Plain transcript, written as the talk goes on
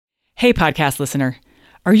Hey, podcast listener.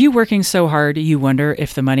 Are you working so hard you wonder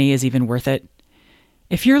if the money is even worth it?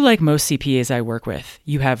 If you're like most CPAs I work with,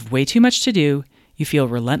 you have way too much to do, you feel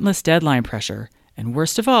relentless deadline pressure, and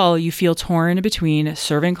worst of all, you feel torn between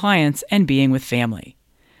serving clients and being with family.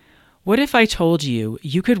 What if I told you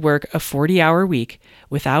you could work a 40-hour week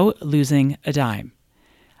without losing a dime?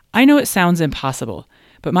 I know it sounds impossible,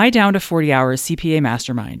 but my Down to 40 Hours CPA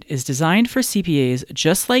Mastermind is designed for CPAs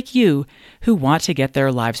just like you who want to get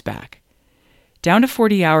their lives back. Down to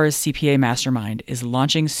 40 Hours CPA Mastermind is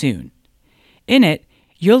launching soon. In it,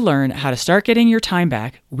 you'll learn how to start getting your time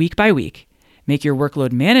back week by week, make your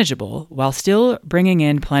workload manageable while still bringing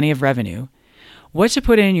in plenty of revenue, what to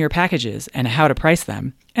put in your packages and how to price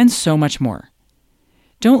them, and so much more.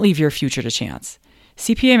 Don't leave your future to chance.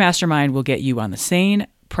 CPA Mastermind will get you on the sane,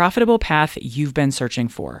 profitable path you've been searching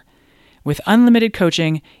for. With unlimited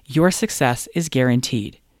coaching, your success is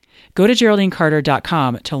guaranteed. Go to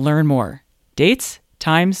GeraldineCarter.com to learn more. Dates,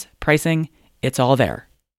 times, pricing, it's all there.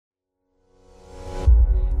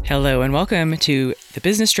 Hello and welcome to the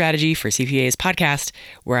Business Strategy for CPAs podcast,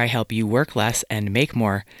 where I help you work less and make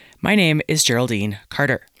more. My name is Geraldine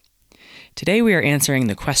Carter. Today we are answering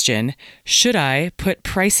the question, should I put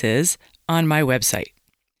prices on my website?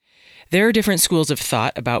 There are different schools of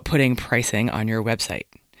thought about putting pricing on your website.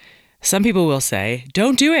 Some people will say,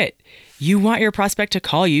 don't do it. You want your prospect to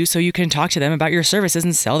call you so you can talk to them about your services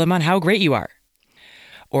and sell them on how great you are.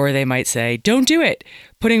 Or they might say, don't do it.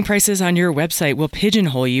 Putting prices on your website will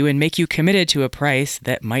pigeonhole you and make you committed to a price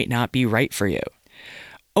that might not be right for you.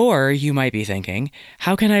 Or you might be thinking,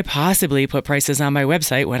 how can I possibly put prices on my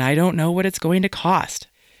website when I don't know what it's going to cost?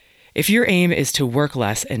 If your aim is to work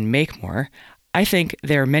less and make more, I think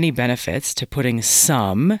there are many benefits to putting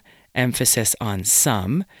some, emphasis on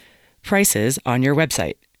some, prices on your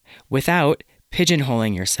website without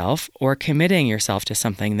pigeonholing yourself or committing yourself to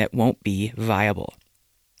something that won't be viable.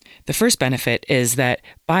 The first benefit is that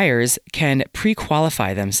buyers can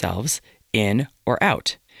pre-qualify themselves in or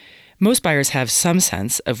out. Most buyers have some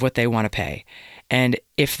sense of what they want to pay, and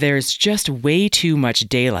if there's just way too much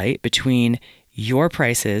daylight between your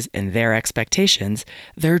prices and their expectations,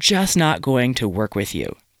 they're just not going to work with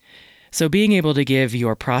you. So being able to give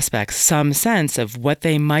your prospects some sense of what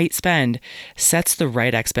they might spend sets the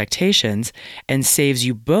right expectations and saves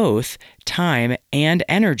you both time and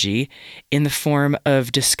energy in the form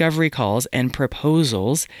of discovery calls and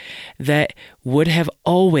proposals that would have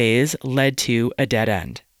always led to a dead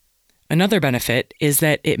end. Another benefit is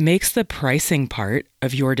that it makes the pricing part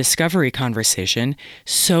of your discovery conversation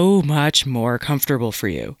so much more comfortable for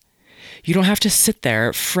you. You don't have to sit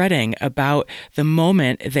there fretting about the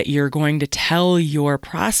moment that you're going to tell your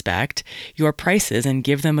prospect your prices and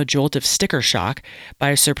give them a jolt of sticker shock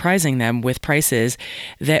by surprising them with prices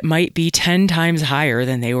that might be 10 times higher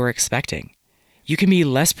than they were expecting. You can be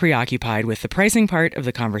less preoccupied with the pricing part of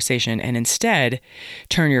the conversation and instead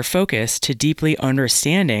turn your focus to deeply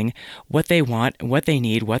understanding what they want, what they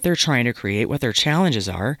need, what they're trying to create, what their challenges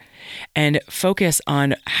are, and focus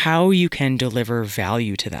on how you can deliver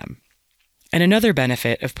value to them. And another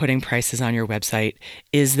benefit of putting prices on your website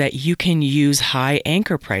is that you can use high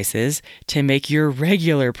anchor prices to make your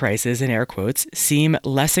regular prices, in air quotes, seem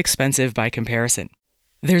less expensive by comparison.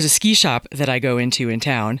 There's a ski shop that I go into in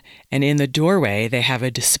town, and in the doorway, they have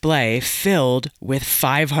a display filled with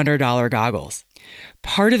 $500 goggles.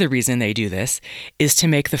 Part of the reason they do this is to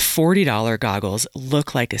make the $40 goggles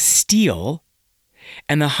look like a steal,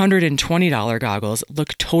 and the $120 goggles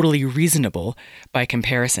look totally reasonable by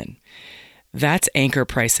comparison. That's anchor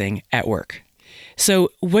pricing at work.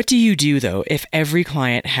 So what do you do, though, if every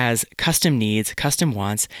client has custom needs, custom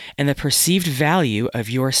wants, and the perceived value of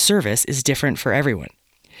your service is different for everyone?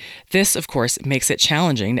 This, of course, makes it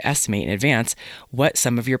challenging to estimate in advance what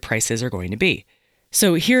some of your prices are going to be.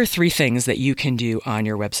 So here are 3 things that you can do on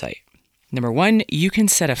your website. Number 1, you can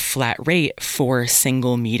set a flat rate for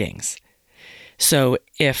single meetings. So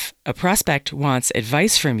if a prospect wants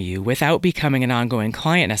advice from you without becoming an ongoing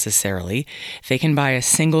client necessarily, they can buy a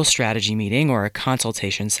single strategy meeting or a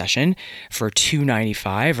consultation session for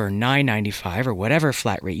 $295 or $995 or whatever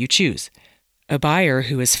flat rate you choose. A buyer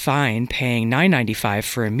who is fine paying $995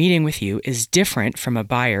 for a meeting with you is different from a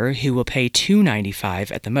buyer who will pay $295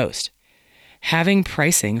 at the most. Having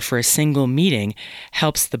pricing for a single meeting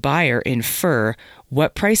helps the buyer infer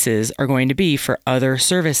what prices are going to be for other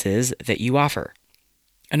services that you offer.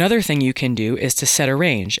 Another thing you can do is to set a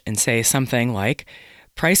range and say something like,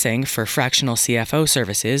 pricing for fractional CFO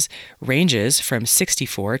services ranges from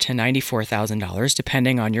 $64,000 to $94,000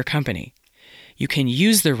 depending on your company. You can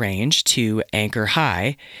use the range to anchor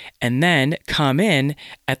high and then come in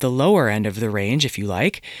at the lower end of the range if you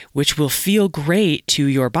like, which will feel great to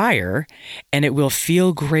your buyer, and it will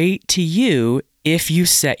feel great to you if you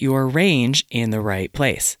set your range in the right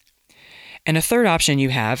place. And a third option you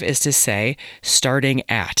have is to say starting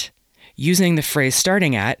at. Using the phrase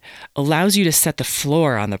starting at allows you to set the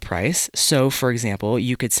floor on the price. So, for example,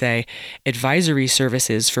 you could say advisory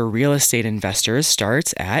services for real estate investors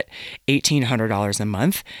starts at $1,800 a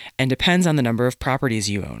month and depends on the number of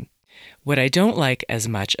properties you own. What I don't like as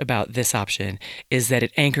much about this option is that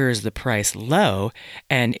it anchors the price low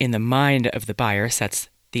and in the mind of the buyer sets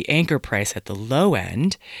the anchor price at the low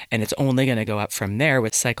end, and it's only going to go up from there,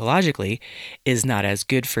 which psychologically is not as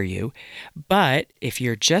good for you. But if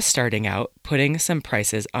you're just starting out, putting some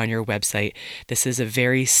prices on your website, this is a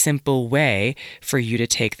very simple way for you to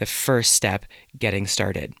take the first step getting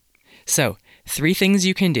started. So, 3 things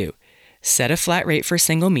you can do. Set a flat rate for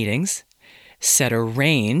single meetings, set a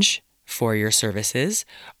range for your services,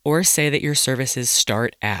 or say that your services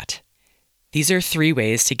start at. These are 3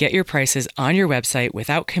 ways to get your prices on your website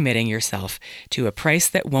without committing yourself to a price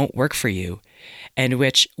that won't work for you, and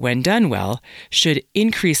which, when done well, should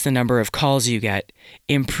increase the number of calls you get,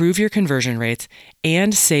 improve your conversion rates,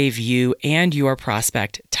 and save you and your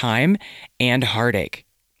prospect time and heartache.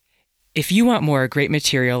 If you want more great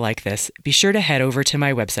material like this, be sure to head over to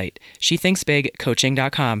my website,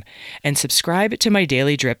 shethinksbigcoaching.com, and subscribe to my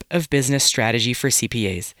daily drip of business strategy for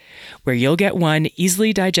CPAs, where you'll get 1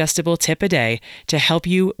 easily digestible tip a day to help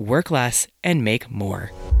you work less and make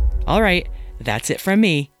more. All right, that's it from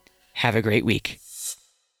me. Have a great week.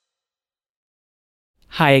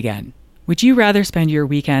 Hi again. Would you rather spend your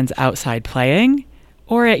weekends outside playing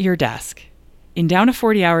or at your desk? In Down to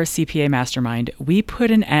 40 Hours CPA Mastermind, we put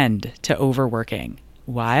an end to overworking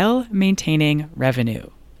while maintaining revenue.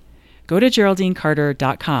 Go to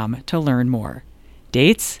GeraldineCarter.com to learn more.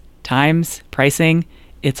 Dates, times, pricing,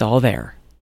 it's all there.